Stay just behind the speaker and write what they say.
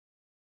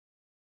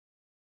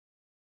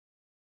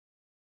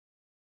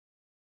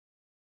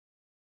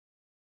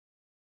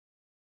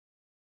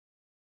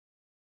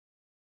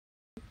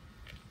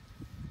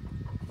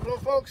Hello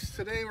folks,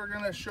 today we're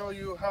going to show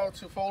you how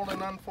to fold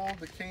and unfold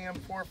the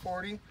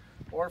KM440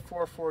 or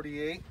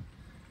 448.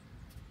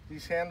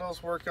 These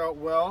handles work out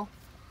well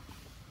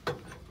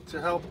to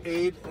help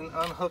aid in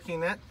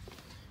unhooking it.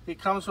 It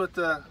comes with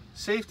the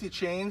safety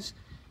chains.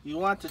 You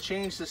want the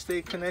chains to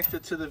stay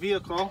connected to the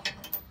vehicle.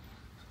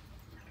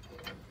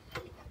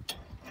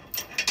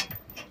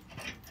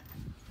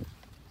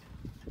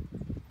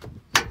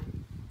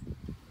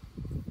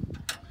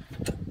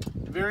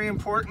 Very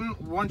important,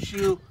 once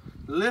you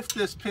lift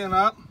this pin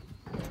up,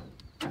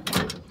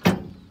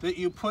 that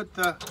you put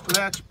the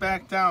latch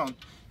back down.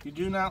 You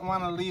do not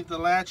want to leave the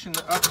latch in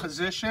the up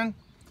position,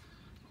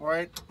 or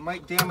it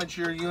might damage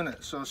your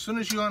unit. So as soon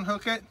as you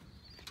unhook it,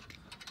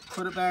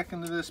 put it back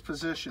into this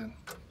position.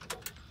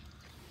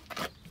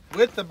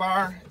 With the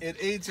bar, it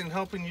aids in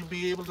helping you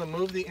be able to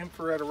move the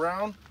infrared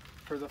around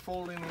for the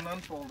folding and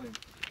unfolding.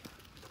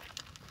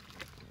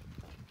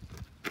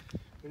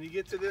 When you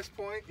get to this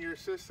point, your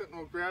assistant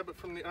will grab it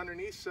from the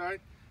underneath side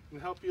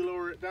and help you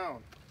lower it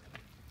down.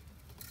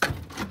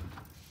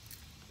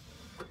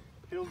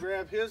 He'll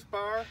grab his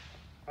bar.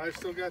 I've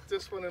still got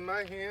this one in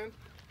my hand.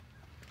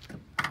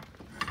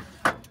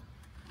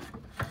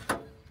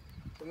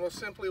 And we'll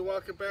simply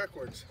walk it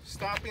backwards.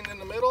 Stopping in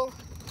the middle.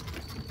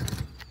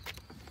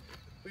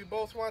 We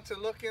both want to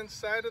look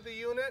inside of the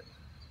unit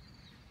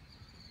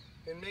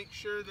and make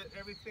sure that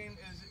everything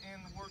is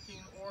in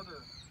working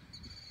order.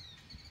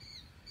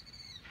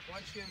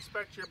 Once you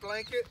inspect your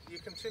blanket, you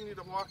continue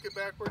to walk it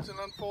backwards and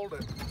unfold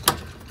it.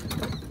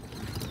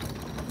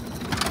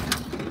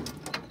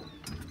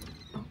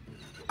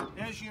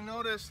 As you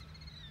notice,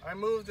 I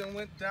moved and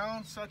went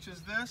down such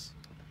as this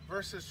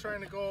versus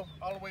trying to go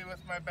all the way with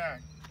my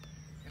back.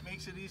 It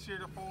makes it easier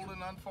to fold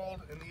and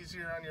unfold and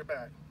easier on your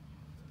back.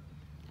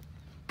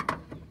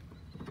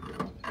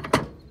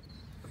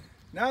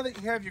 Now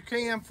that you have your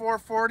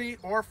KM440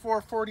 or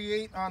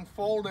 448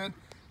 unfolded,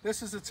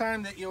 this is the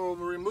time that you'll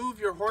remove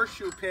your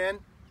horseshoe pin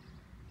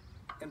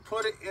and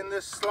put it in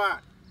this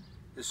slot.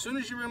 As soon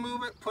as you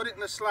remove it, put it in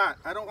the slot.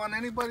 I don't want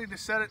anybody to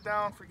set it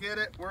down, forget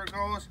it, where it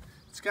goes.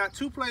 It's got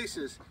two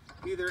places,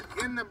 either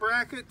in the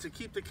bracket to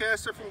keep the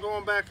caster from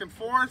going back and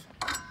forth,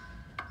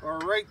 or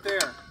right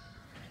there.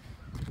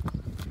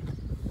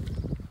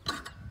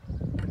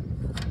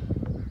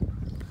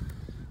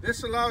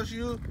 This allows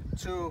you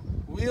to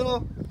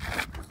wheel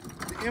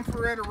the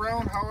infrared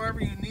around however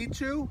you need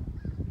to.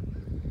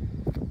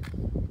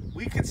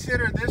 We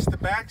consider this the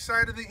back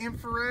side of the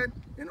infrared.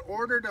 In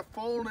order to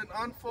fold and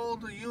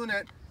unfold the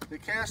unit, the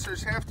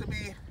casters have to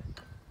be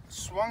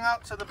swung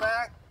out to the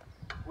back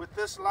with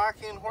this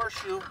locking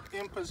horseshoe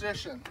in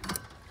position.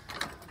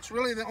 It's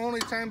really the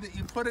only time that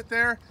you put it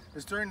there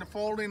is during the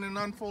folding and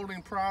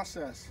unfolding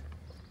process.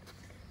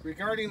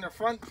 Regarding the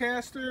front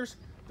casters,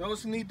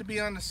 those need to be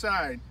on the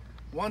side.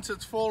 Once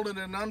it's folded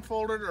and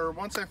unfolded, or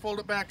once I fold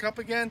it back up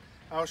again,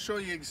 I'll show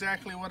you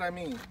exactly what I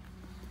mean.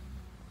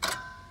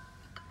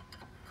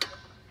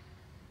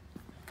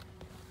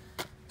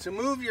 To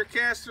move your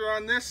caster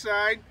on this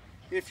side,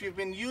 if you've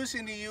been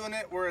using the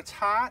unit where it's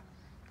hot,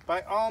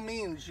 by all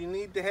means you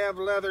need to have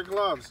leather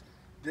gloves.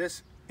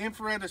 This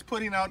infrared is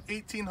putting out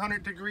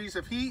 1800 degrees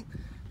of heat.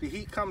 The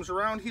heat comes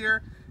around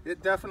here,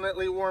 it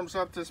definitely warms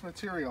up this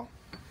material.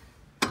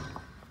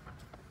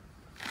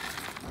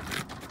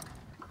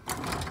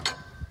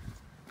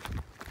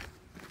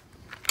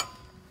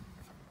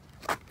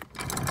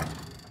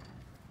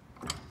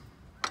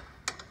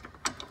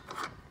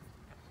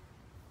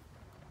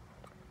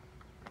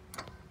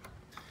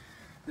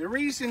 The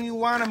reason you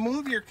want to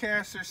move your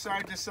caster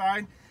side to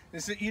side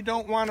is that you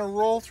don't want to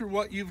roll through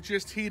what you've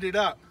just heated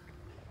up.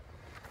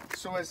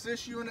 So as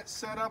this unit's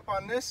set up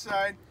on this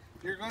side,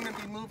 you're going to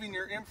be moving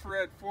your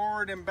infrared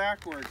forward and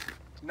backwards,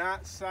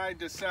 not side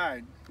to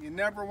side. You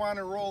never want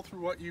to roll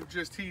through what you've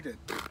just heated.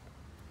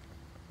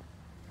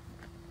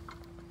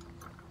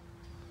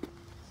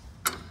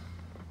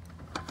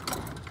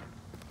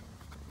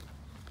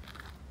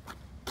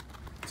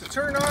 To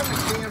turn on the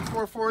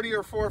KM440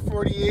 or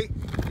 448,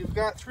 you've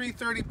got three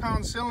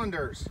 30-pound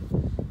cylinders.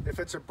 If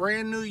it's a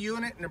brand new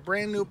unit and a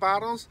brand new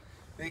bottles,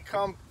 they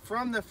come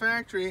from the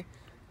factory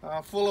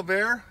full of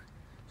air.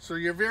 So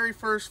your very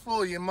first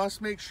full, you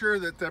must make sure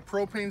that the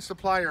propane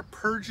supplier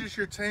purges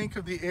your tank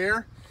of the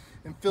air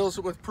and fills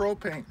it with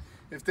propane.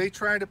 If they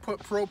try to put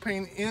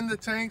propane in the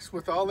tanks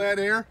with all that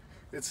air,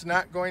 it's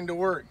not going to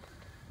work.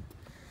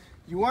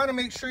 You want to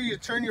make sure you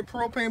turn your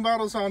propane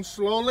bottles on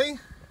slowly,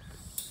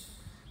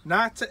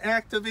 not to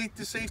activate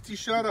the safety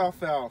shutoff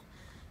valve.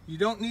 You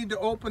don't need to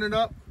open it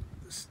up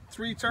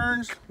 3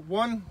 turns,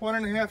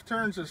 1.5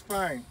 turns is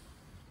fine.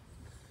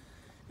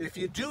 If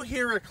you do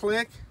hear a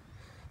click,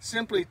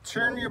 simply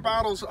turn your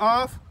bottles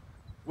off,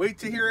 wait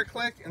to hear a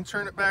click, and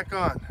turn it back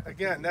on.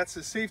 Again, that's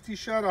the safety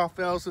shutoff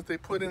valves that they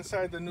put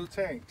inside the new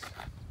tanks.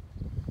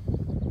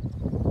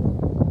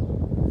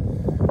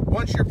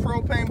 Once your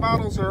propane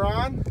bottles are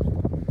on,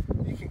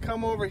 you can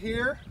come over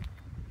here,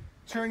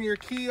 turn your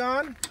key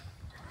on.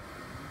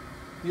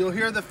 You'll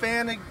hear the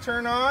fan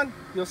turn on.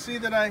 You'll see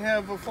that I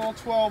have a full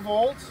 12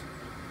 volts.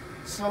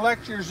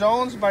 select your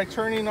zones by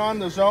turning on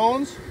the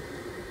zones.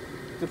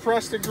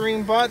 Depress the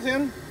green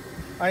button.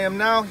 I am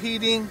now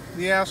heating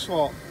the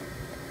asphalt.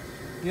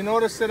 You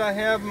notice that I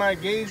have my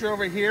gauge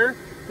over here.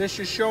 This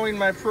is showing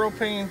my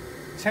propane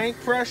tank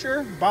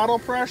pressure, bottle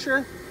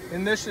pressure,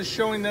 and this is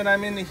showing that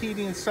I'm in the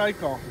heating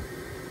cycle.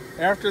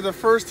 After the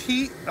first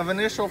heat of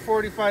initial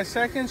 45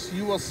 seconds,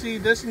 you will see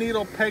this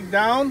needle peg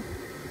down.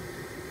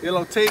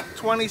 It'll take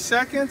 20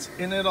 seconds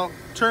and it'll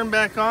turn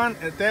back on.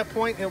 At that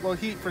point, it will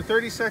heat for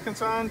 30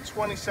 seconds on,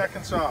 20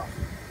 seconds off.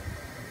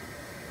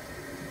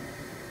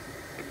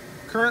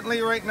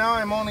 Currently, right now,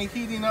 I'm only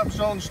heating up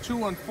zones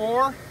 2 and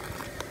 4,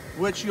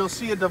 which you'll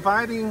see a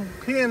dividing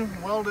pin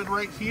welded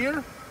right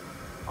here,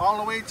 all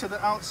the way to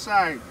the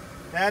outside.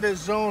 That is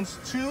zones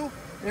 2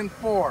 and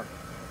 4.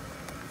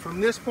 From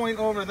this point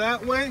over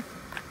that way,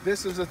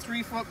 this is a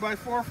 3 foot by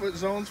 4 foot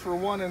zones for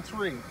 1 and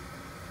 3.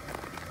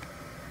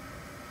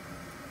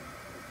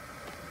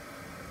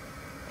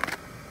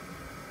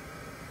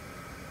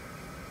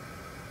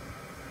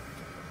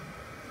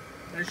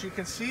 As you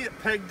can see, it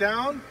pegged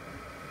down.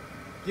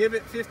 Give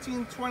it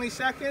 15-20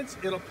 seconds,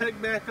 it'll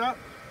peg back up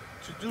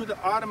to do the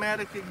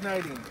automatic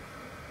igniting.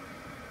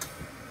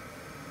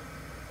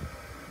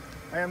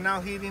 I am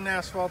now heating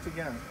asphalt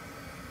again.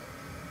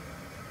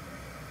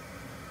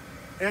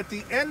 At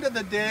the end of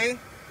the day,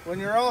 when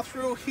you're all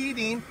through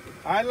heating,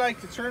 I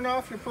like to turn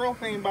off your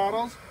propane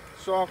bottles,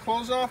 so I'll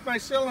close off my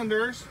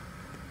cylinders,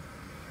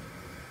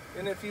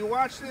 and if you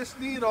watch this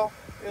needle,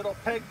 it'll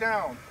peg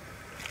down.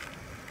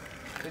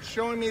 It's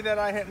showing me that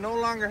I no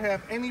longer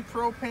have any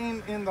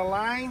propane in the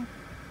line.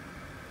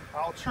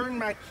 I'll turn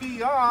my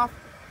key off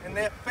and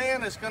that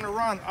fan is going to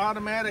run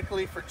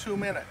automatically for 2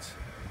 minutes.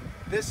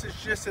 This is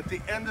just at the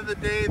end of the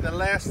day, the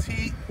last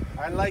heat.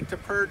 I like to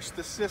purge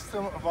the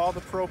system of all the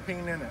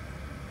propane in it.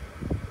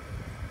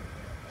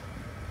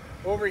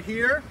 Over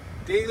here,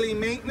 daily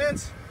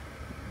maintenance.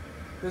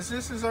 This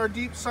is our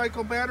deep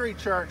cycle battery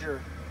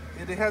charger.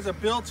 It has a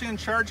built-in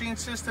charging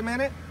system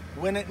in it.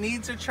 When it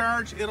needs a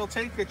charge, it'll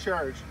take a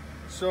charge.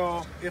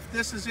 So if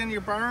this is in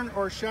your barn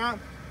or shop,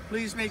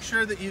 please make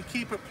sure that you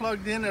keep it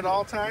plugged in at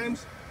all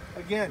times.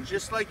 Again,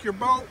 just like your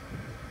boat,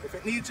 if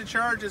it needs a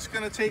charge, it's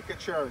going to take a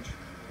charge.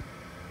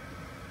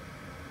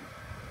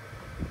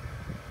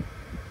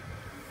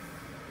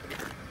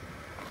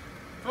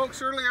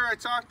 Folks, earlier I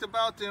talked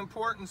about the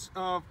importance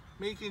of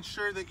making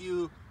sure that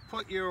you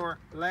put your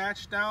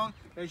latch down.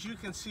 As you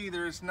can see,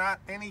 there is not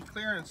any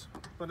clearance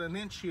but 1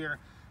 inch here.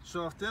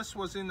 So if this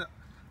was in the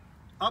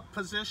up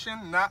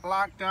position, not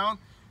locked down,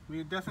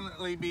 we'd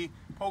definitely be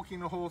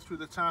poking a hole through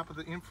the top of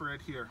the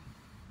infrared here.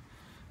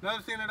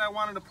 Another thing that I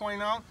wanted to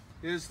point out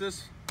is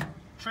this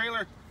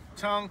trailer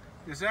tongue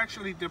is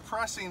actually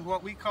depressing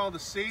what we call the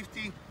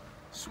safety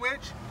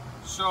switch,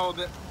 so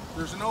that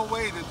there's no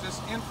way that this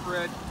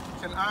infrared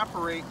can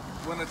operate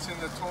when it's in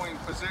the towing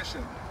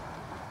position.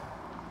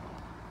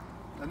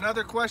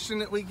 Another question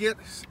that we get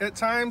at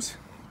times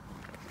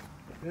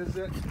is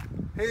that,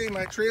 hey,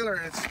 my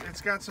trailer, it's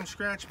got some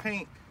scratch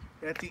paint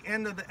at the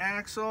end of the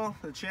axle,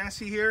 the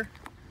chassis here.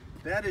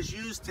 That is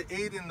used to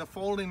aid in the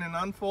folding and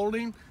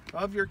unfolding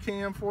of your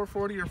KM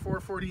 440 or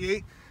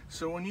 448.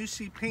 So when you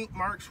see paint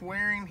marks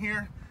wearing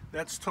here,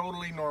 that's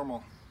totally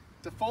normal.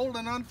 To fold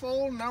and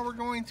unfold, now we're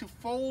going to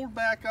fold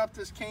back up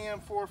this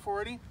KM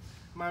 440.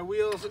 My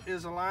wheels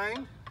is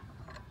aligned.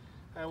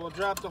 I will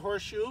drop the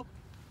horseshoe.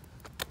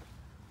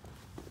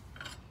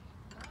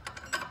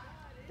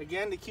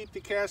 Again, to keep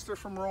the caster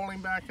from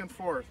rolling back and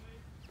forth.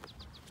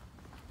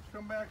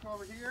 Come back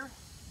over here.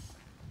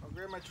 I'll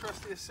grab my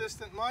trusty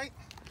assistant Mike.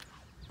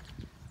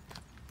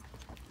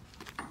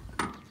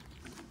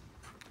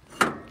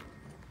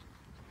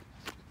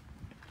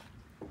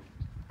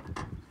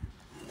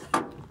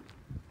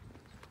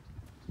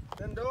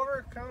 Bend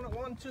over, count it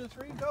 1, 2,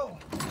 3, go.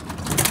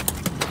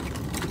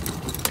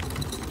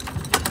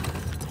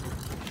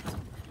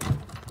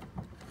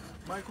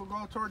 Mike will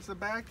go towards the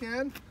back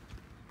end.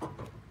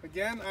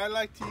 Again, I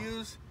like to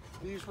use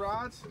these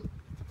rods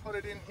to put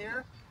it in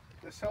here.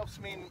 This helps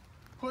me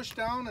push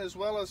down as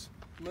well as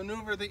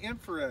maneuver the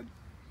infrared.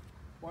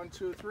 1,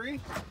 2, 3.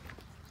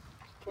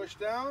 Push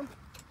down.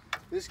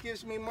 This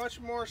gives me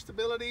much more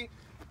stability,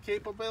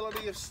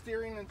 capability of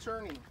steering and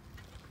turning.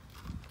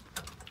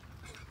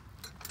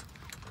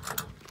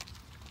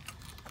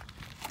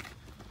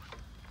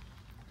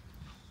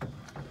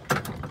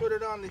 Put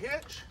it on the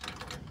hitch.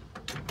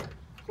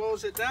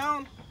 Close it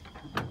down.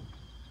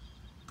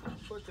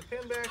 Put the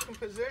pin back in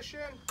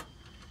position.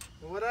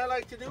 And what I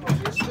like to do is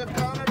just slip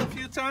on it a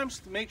few times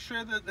to make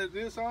sure that it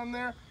is on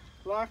there,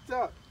 locked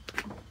up.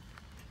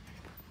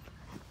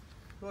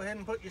 Go ahead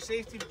and put your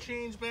safety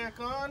chains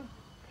back on.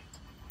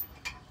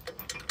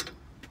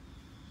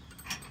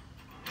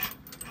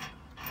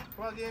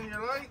 Plug in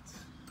your lights.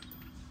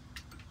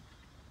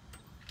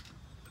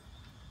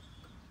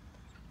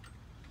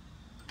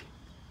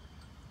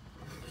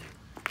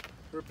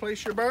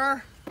 Replace your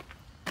bar.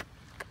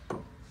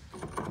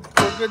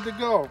 We're good to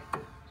go.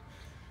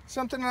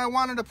 Something that I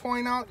wanted to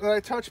point out that I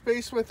touched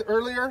base with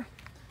earlier,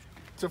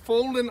 to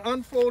fold and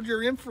unfold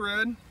your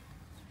infrared,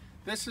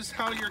 this is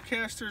how your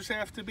casters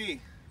have to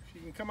be. If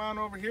you can come on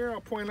over here,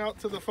 I'll point out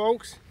to the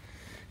folks.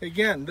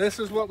 Again, this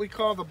is what we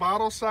call the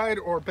bottle side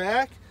or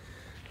back.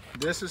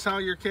 This is how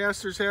your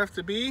casters have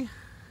to be.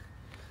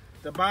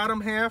 The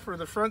bottom half or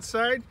the front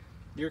side,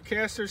 your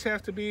casters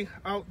have to be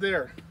out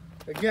there.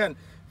 Again,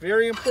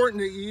 very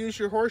important that you use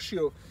your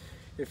horseshoe.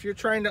 If you're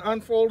trying to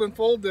unfold and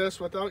fold this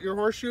without your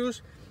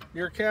horseshoes,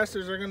 your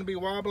casters are going to be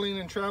wobbling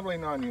and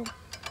traveling on you.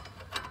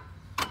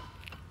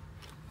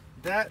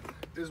 That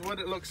is what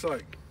it looks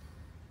like.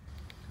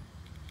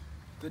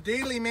 The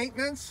daily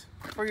maintenance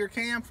for your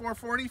KM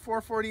 440,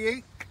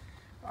 448,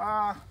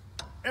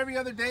 every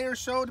other day or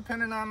so,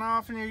 depending on how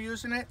often you're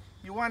using it,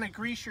 you want to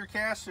grease your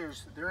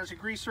casters. There is a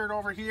greaser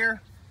over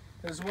here,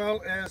 as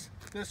well as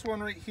this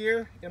one right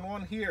here and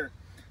one here.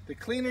 The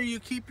cleaner you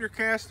keep your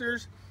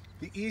casters,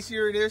 the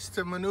easier it is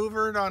to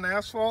maneuver it on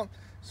asphalt.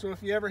 So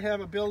if you ever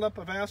have a buildup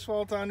of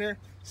asphalt on there,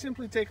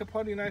 simply take a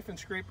putty knife and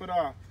scrape it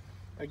off.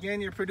 Again,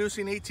 you're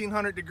producing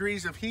 1800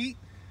 degrees of heat,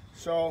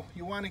 so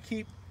you want to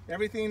keep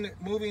everything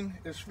moving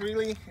as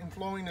freely and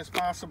flowing as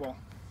possible.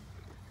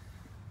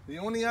 The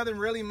only other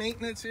really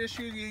maintenance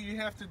issue you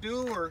have to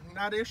do, or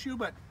not issue,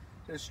 but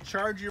is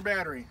charge your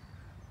battery.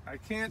 I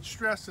can't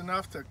stress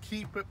enough to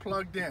keep it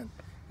plugged in.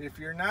 If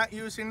you're not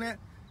using it,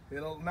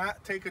 it'll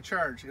not take a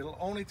charge. It'll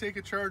only take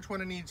a charge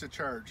when it needs a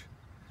charge.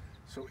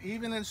 So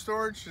even in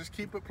storage, just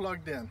keep it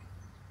plugged in.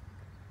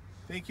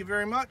 Thank you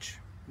very much.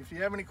 If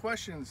you have any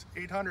questions,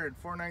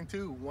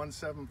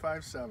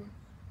 800-492-1757.